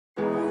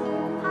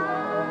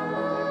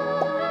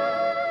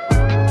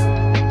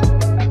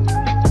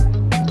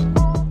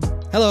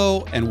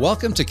Hello and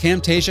welcome to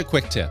Camtasia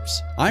Quick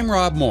Tips. I'm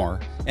Rob Moore,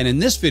 and in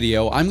this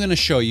video I'm going to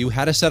show you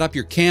how to set up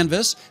your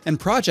canvas and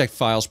project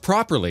files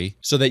properly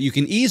so that you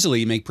can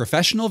easily make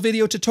professional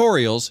video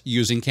tutorials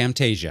using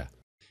Camtasia.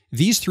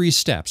 These 3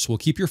 steps will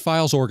keep your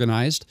files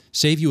organized,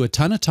 save you a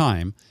ton of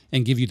time,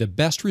 and give you the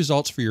best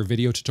results for your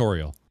video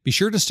tutorial. Be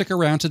sure to stick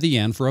around to the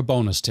end for a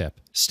bonus tip.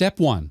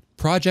 Step 1.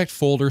 Project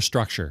folder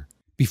structure.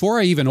 Before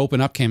I even open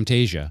up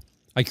Camtasia,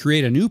 I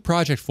create a new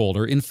project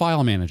folder in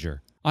File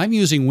Manager. I'm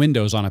using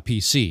Windows on a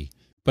PC,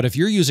 but if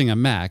you're using a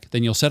Mac,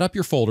 then you'll set up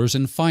your folders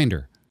in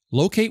Finder.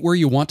 Locate where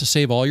you want to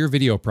save all your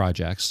video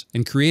projects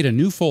and create a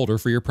new folder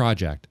for your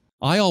project.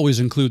 I always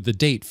include the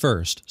date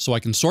first, so I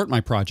can sort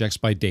my projects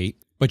by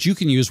date, but you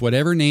can use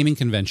whatever naming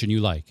convention you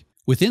like.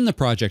 Within the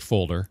project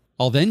folder,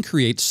 I'll then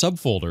create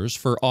subfolders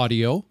for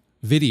audio,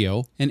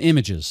 video, and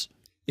images.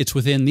 It's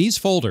within these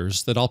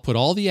folders that I'll put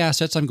all the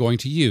assets I'm going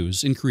to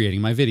use in creating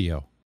my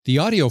video. The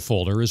audio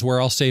folder is where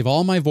I'll save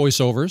all my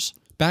voiceovers,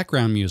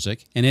 background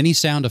music, and any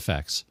sound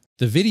effects.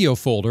 The video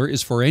folder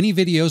is for any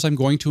videos I'm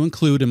going to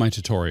include in my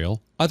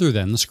tutorial other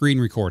than the screen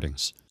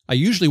recordings. I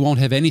usually won't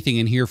have anything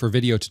in here for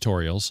video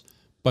tutorials,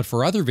 but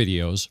for other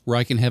videos where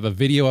I can have a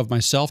video of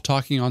myself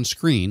talking on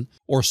screen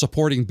or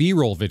supporting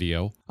B-roll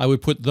video, I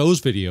would put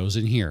those videos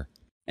in here.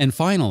 And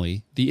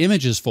finally, the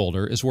images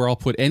folder is where I'll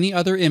put any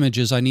other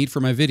images I need for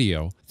my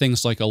video,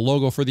 things like a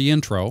logo for the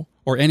intro,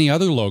 or any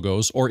other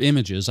logos or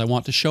images I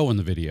want to show in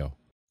the video.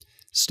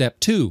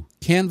 Step 2.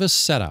 Canvas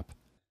Setup.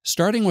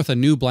 Starting with a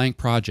new blank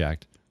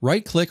project,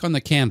 right-click on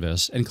the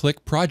canvas and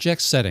click Project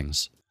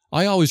Settings.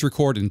 I always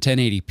record in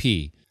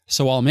 1080p,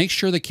 so I'll make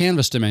sure the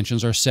canvas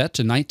dimensions are set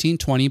to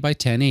 1920 by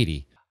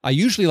 1080. I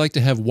usually like to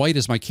have white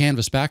as my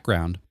canvas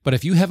background, but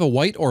if you have a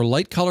white or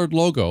light-colored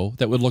logo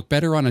that would look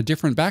better on a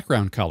different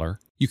background color,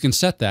 you can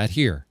set that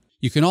here.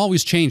 You can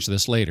always change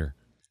this later.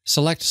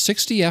 Select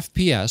 60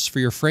 FPS for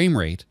your frame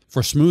rate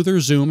for smoother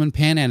zoom and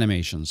pan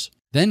animations,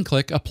 then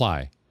click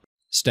Apply.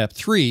 Step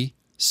 3.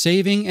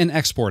 Saving and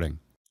Exporting.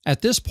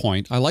 At this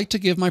point, I like to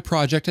give my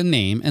project a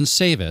name and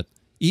save it,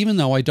 even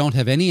though I don't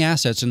have any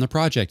assets in the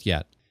project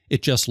yet.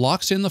 It just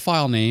locks in the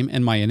file name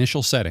and my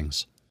initial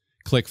settings.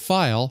 Click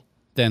File,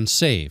 then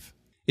Save.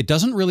 It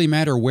doesn't really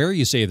matter where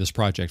you save this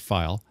project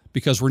file,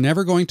 because we're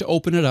never going to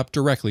open it up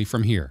directly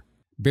from here.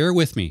 Bear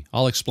with me,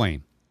 I'll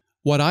explain.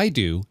 What I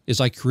do is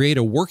I create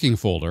a working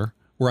folder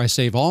where I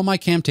save all my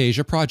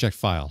Camtasia project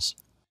files.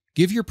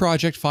 Give your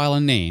project file a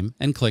name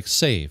and click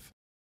Save.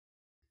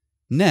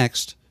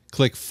 Next,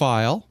 click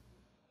File,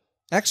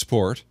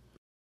 Export,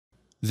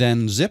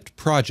 then Zipped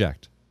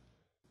Project.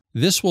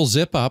 This will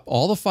zip up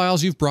all the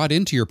files you've brought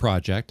into your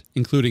project,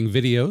 including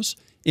videos,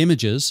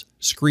 images,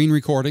 screen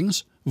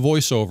recordings,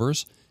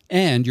 voiceovers,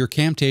 and your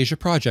Camtasia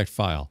project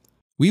file.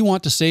 We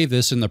want to save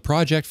this in the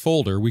project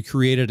folder we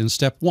created in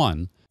Step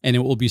 1, and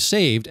it will be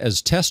saved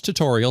as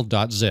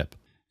testtutorial.zip.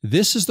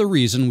 This is the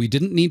reason we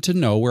didn't need to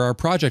know where our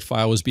project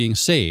file was being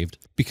saved,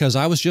 because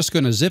I was just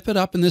going to zip it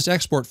up in this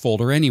export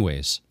folder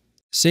anyways.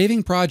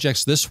 Saving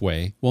projects this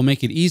way will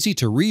make it easy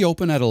to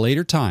reopen at a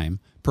later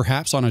time,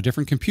 perhaps on a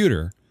different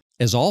computer,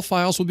 as all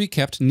files will be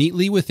kept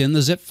neatly within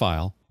the zip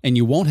file, and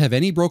you won't have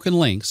any broken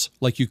links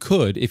like you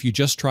could if you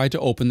just tried to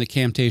open the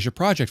Camtasia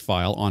project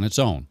file on its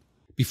own.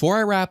 Before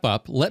I wrap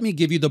up, let me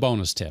give you the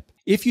bonus tip.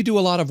 If you do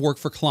a lot of work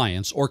for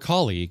clients or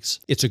colleagues,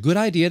 it's a good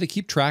idea to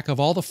keep track of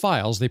all the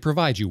files they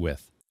provide you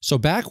with. So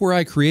back where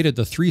I created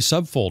the 3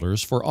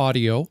 subfolders for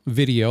audio,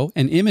 video,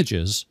 and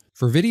images,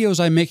 for videos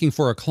I'm making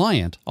for a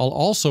client, I'll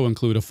also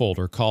include a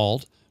folder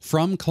called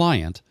From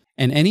Client,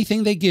 and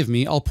anything they give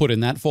me I'll put in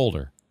that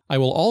folder. I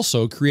will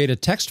also create a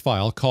text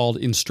file called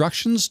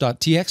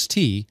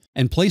instructions.txt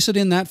and place it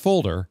in that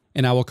folder,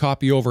 and I will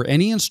copy over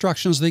any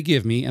instructions they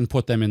give me and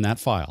put them in that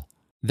file.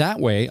 That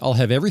way, I'll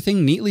have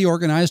everything neatly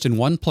organized in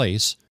one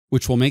place,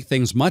 which will make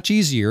things much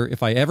easier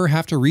if I ever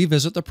have to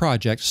revisit the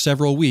project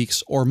several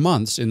weeks or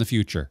months in the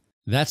future.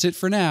 That's it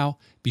for now.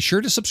 Be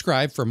sure to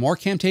subscribe for more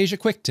Camtasia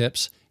Quick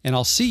Tips, and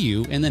I'll see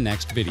you in the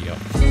next video.